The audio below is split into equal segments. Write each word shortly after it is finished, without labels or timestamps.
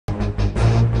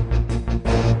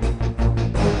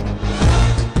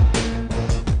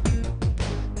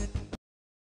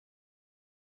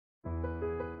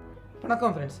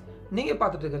வணக்கம் ஃப்ரெண்ட்ஸ், நீங்கள்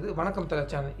பார்த்துட்டு இருக்கிறது வணக்கம் தலை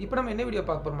சேனல். இப்போ நம்ம என்ன வீடியோ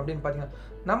பார்க்க போகிறோம் அப்படின்னு பார்த்தீங்கன்னா,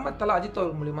 நம்ம தலை அஜித்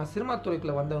அவர் மூலிமா சினிமா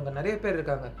துறைக்குள்ளே வந்தவங்க நிறைய பேர்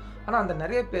இருக்காங்க. ஆனால் அந்த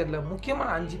நிறைய பேரில் முக்கியமான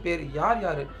 5 பேர் யார்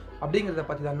யார் அப்படிங்கிறத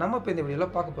பற்றி தான் நம்ம இப்போ இந்த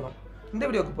வீடியோவில் பார்க்க போகிறோம். இந்த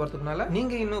வீடியோக்கு போகிறதுக்கு முன்னால்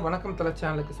நீங்கள் இன்னும் வணக்கம் தலை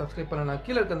சேனலுக்கு சப்ஸ்கிரைப் பண்ணலாம்.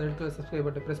 கீழே இருக்க அந்த இடத்துல சப்ஸ்கிரைப்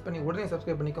பட்டன் ப்ரெஸ் பண்ணி உடனே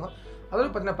சப்ஸ்கிரைப் பண்ணிக்கோங்க. அதோட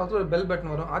பார்த்தீங்கன்னா பக்கத்தில் ஒரு பெல்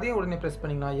பட்டன் வரும், அதையும் உடனே ப்ரெஸ்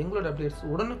பண்ணிங்கன்னா எங்களோட அப்டேட்ஸ்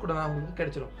உடனுக்குடனே உங்களுக்கு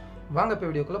கிடைச்சிடும். வாங்க இப்போ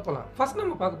வீடியோக்குள்ளே போகலாம். ஃபர்ஸ்ட்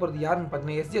நம்ம பார்க்க போகிறது யாருன்னு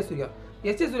பார்த்தீங்கன்னா எஸ்.ஜே. சூர்யா.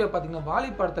 எஸ்.ஜே. சூர்யா பார்த்தீங்கன்னா வாலி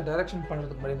படத்தை டைரக்ஷன்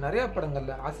பண்ணுறதுக்கு முன்னாடி நிறைய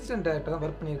படங்களில் அசிஸ்டன்ட் டைரக்டர் தான்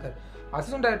ஒர்க் பண்ணியிருக்காரு.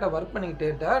 அசிஸ்டன்ட் டைரக்டர் ஒர்க் பண்ணிக்கிட்டு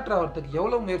டேரக்டர் ஆகிறதுக்கு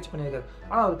எவ்வளோ முயற்சி பண்ணியிருக்காரு.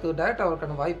 ஆனால் அவருக்கு டேரக்டர்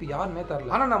ஆகிறதுக்கான வாய்ப்பு யாருமே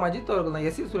தரல. ஆனால் நம்ம அஜித் அவர்கள் தான்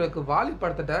எஸ்.ஜே. சூர்யாவுக்கு வாலி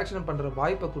படத்தை டைரக்ஷன் பண்ணுற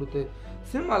வாய்ப்பை கொடுத்து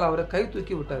சினிமாவில் அவரை கை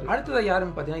தூக்கி விட்டார். அடுத்ததாக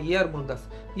யாருன்னு பார்த்தீங்கன்னா ஏஆர் முருகதாஸ்.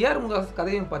 ஏஆர் முருகதாஸ்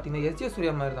கதையும் பார்த்தீங்கன்னா எஸ்.ஜே.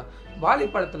 சூர்யா மாதிரி தான். வாலி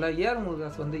படத்தில் ஏஆர்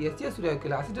முருகதாஸ் வந்து எஸ்.ஜே.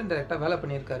 சூர்யாவுக்கு அசிஸ்டன்ட் டைரக்டர் வேலை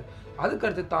பண்ணியிருக்காரு.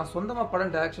 அதுக்கடுத்து தான் சொந்தமாக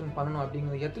படம் டைரக்ஷன் பண்ணணும்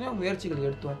அப்படிங்கிற எத்தனையோ முயற்சிகள்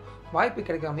எடுத்தும் வாய்ப்பு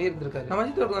கிடைக்காம இருந்திருக்காரு. நம்ம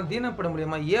அஜித் அவர்கள் தீன படம்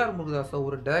மூலியமா ஏஆர் முருகதாஸை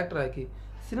ஒரு டைரக்டர் ஆக்கி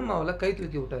சினிமாவில் கை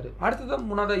தூக்கி விட்டார். அடுத்ததான்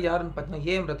மூணாவது யாருன்னு பார்த்தீங்கன்னா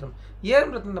ஏஎம் ரத்னம்.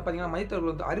 ஏஎம் ரத்னம் பார்த்தீங்கன்னா அஜித்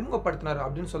அவர்கள் வந்து அறிமுகப்படுத்தினார்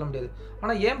அப்படின்னு சொல்ல முடியாது.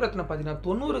 ஆனால் ஏஎம் ரத்னம் பார்த்தீங்கன்னா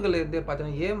 90களில் இருந்தே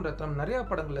பார்த்தீங்கன்னா ஏஎம் ரத்னம் நிறைய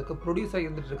படங்களுக்கு ப்ரொடியூஸாக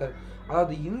இருந்துட்டு இருக்காரு.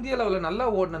 அதாவது இந்திய அளவில் நல்லா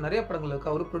ஓடின நிறைய படங்களுக்கு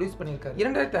அவர் ப்ரொடியூஸ் பண்ணியிருக்காரு.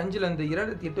 2005லேருந்து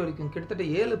 2008 வரைக்கும் கிட்டத்தட்ட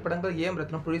 7 படங்கள் ஏஎம்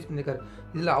ரத்னம் ப்ரொடியூஸ் பண்ணியிருக்காரு.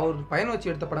 இதில் அவர் பயணம்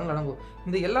வச்சு எடுத்த படங்கள் அடங்கும்.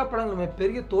 இந்த எல்லா படங்களுமே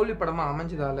பெரிய தோல்வி படமாக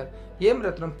அமைஞ்சதால ஏஎம்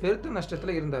ரத்னம் பெருத்த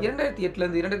நஷ்டத்தில் இருந்தார்.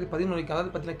 2008லேருந்து 2013 வரைக்கும்,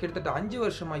 அதாவது பார்த்தீங்கன்னா கிட்டத்தட்ட 5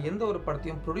 வருஷமாக எந்த ஒரு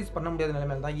படத்தையும் ப்ரொடியூஸ் பண்ண முடியாத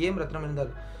நிலைமையில் தான் ஏஎம் ரத்னம்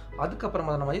இருந்தார்.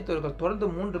 அதுக்கப்புறமா நம்ம அஜித் அவர்கள் தொடர்ந்து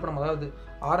 3 படம், அதாவது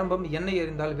ஆரம்பம், எண்ணெய்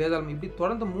எறிந்தால், வேதாளம், இப்படி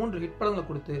தொடர்ந்து 3 ஹிட் படங்களை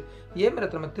கொடுத்து ஏஎம்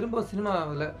ரத்னம் திரும்ப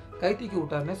சினிமாவில் கை தூக்கி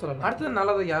விட்டாருன்னே சொல்லலாம். அடுத்தது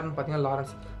நல்லது யாருன்னு பார்த்தீங்கன்னா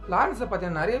லாரன்ஸ். லாரன்ஸை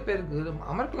பார்த்தீங்கன்னா நிறைய பேருக்கு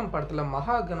அமர்கலம் படத்தில்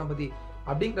மகா கணபதி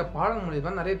அப்படிங்கிற பாடல்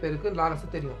மூலியமாக நிறைய பேருக்கு லாரன்ஸை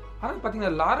தெரியும். ஆனால்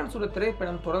பார்த்தீங்கன்னா லாரன்ஸோட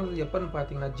திரைப்படம் தொடர்ந்தது எப்போன்னு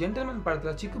பார்த்தீங்கன்னா ஜென்டில்மேன்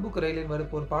படத்தில் சிக்கு புக்கு ரயிலின்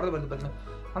வருது ஒரு பாடல் வருது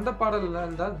பார்த்தீங்கன்னா, அந்த பாடலில்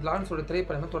இருந்தால் லாரன்ஸோட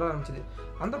திரைப்படம் தொடர ஆரம்பிச்சது.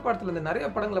 அந்த படத்தில் இருந்து நிறைய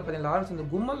படங்களை பார்த்தீங்கன்னா லாரன்ஸ் இந்த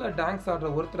கும்மலில் டான்ஸ்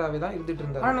ஆடுற ஒருத்தராகவே தான் இருந்துட்டு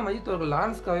இருந்தார். ஆனால் நம்ம அஜித் அவர்கள்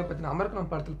லாரன்ஸ்க்காகவே பார்த்தீங்கன்னா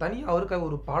அமர்கலம் படத்தில் தனியாக அவருக்காக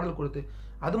ஒரு பாடல் கொடுத்து,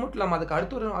 அது மட்டும் இல்லாமல் அதுக்கு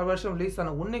அடுத்த ஒரு வருஷம் ரிலீஸ்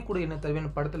ஆன உன்னை கூட என்ன தருவேன்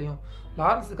படத்துலையும்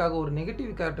லாரன்ஸுக்காக ஒரு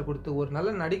நெகட்டிவ் கேரக்டர் கொடுத்து ஒரு நல்ல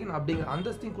நடிகன் அப்படிங்கிற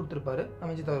அந்தஸ்தையும் கொடுத்திருப்பாரு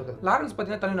நம்ம அஜித் அவர்கள். லாரன்ஸ்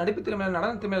பார்த்தீங்கன்னா தன்னுடைய நடிப்பு திறமையில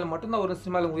நடன திறமையில மட்டும்தான் ஒரு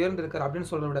சினிமாவில் உயர்ந்திருக்காரு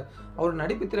அப்படின்னு சொல்றத விட அவர்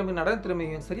நடிப்பு திறமை நடன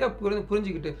திறமையும் சரியா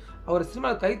புரிஞ்சுக்கிட்டு அவர்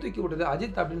சினிமாவில் கை தூக்கி விட்டது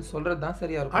அஜித் அப்படின்னு சொல்றது தான்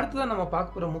சரியா இருக்கும். அடுத்ததான் நம்ம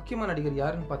பார்க்க போற முக்கியமான நடிகர்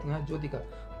யாருன்னு பார்த்தீங்கன்னா ஜோதிகா.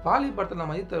 வாலி படத்தில்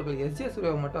நம்ம அஜித் அவர்கள் எஸ்.ஜே.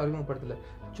 சூர்யாவை மட்டும் அறிமுகப்படுத்தல,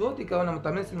 ஜோதிகாவை நம்ம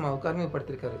தமிழ் சினிமாவுக்கு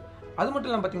அறிமுகப்படுத்திருக்காரு. அது மட்டும்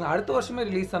இல்லாமல் பார்த்தீங்கன்னா அடுத்த வருஷமே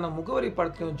ரிலீஸ் ஆன முகவரி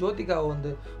படத்திலையும் ஜோதிகாவை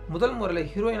வந்து முதல் முறையில்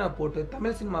ஹீரோயினாக போட்டு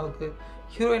தமிழ் சினிமாவுக்கு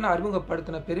ஹீரோயினாக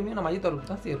அறிமுகப்படுத்தின பெருமையும் நம்ம அஜித்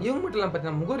அவர்களுக்கு தான் சேரும். இவங்க மட்டும் இல்லாமல்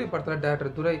பார்த்தீங்கன்னா முகவரி படத்தில்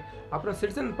டேரக்டர் துரை, அப்புறம்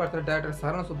சிட்டிசன் படத்தில் டேரக்டர்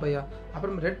சரண சுப்பையா,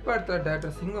 அப்புறம் ரெட் படத்தில்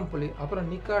டேரக்டர் சிங்கம் புலி, அப்புறம்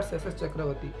நிக்காஸ் எஸ்.எஸ்.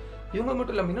 சக்கரவர்த்தி, இவங்க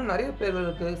மட்டும் இல்லாமல் இன்னும் நிறைய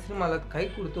பேர்களுக்கு சினிமாவில் கை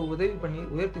கொடுத்து உதவி பண்ணி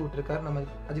உயர்த்தி விட்டுருக்காரு நம்ம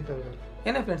அஜித் அவர்கள்.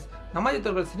 ஏன்னா ஃப்ரெண்ட்ஸ், நம்ம அஜித்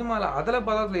அவர்கள் சினிமாவில் அதல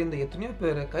பாதத்தில் இருந்த எத்தனையோ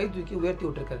பேரை கை தூக்கி உயர்த்தி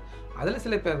விட்டுருக்காரு. அதில்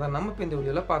சில பேர் தான் நம்ம இப்போ இந்த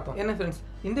வீடியோவில் பார்த்தோம். ஏன்னா ஃப்ரெண்ட்ஸ்,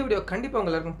 இந்த வீடியோ கண்டிப்பாக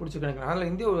உங்க எல்லாருக்கும் பிடிச்சிருக்கேன். அதனால்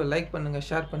இந்த வீடியோ லைக் பண்ணுங்கள்,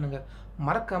 ஷேர் பண்ணுங்கள்,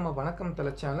 மறக்காமல் வணக்கம்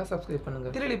தலை சேனலை சப்ஸ்கிரைப்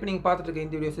பண்ணுங்கள். திரையில் இப்போ நீங்கள் பார்த்துட்டு இருக்க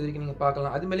இந்த வீடியோஸ் எதுக்கு நீங்கள்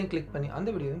பார்க்கலாம், அது மேலேயும் கிளிக் பண்ணி அந்த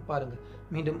வீடியோவையும் பாருங்கள்.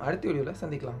 மீண்டும் அடுத்த வீடியோவில்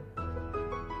சந்திக்கலாம்.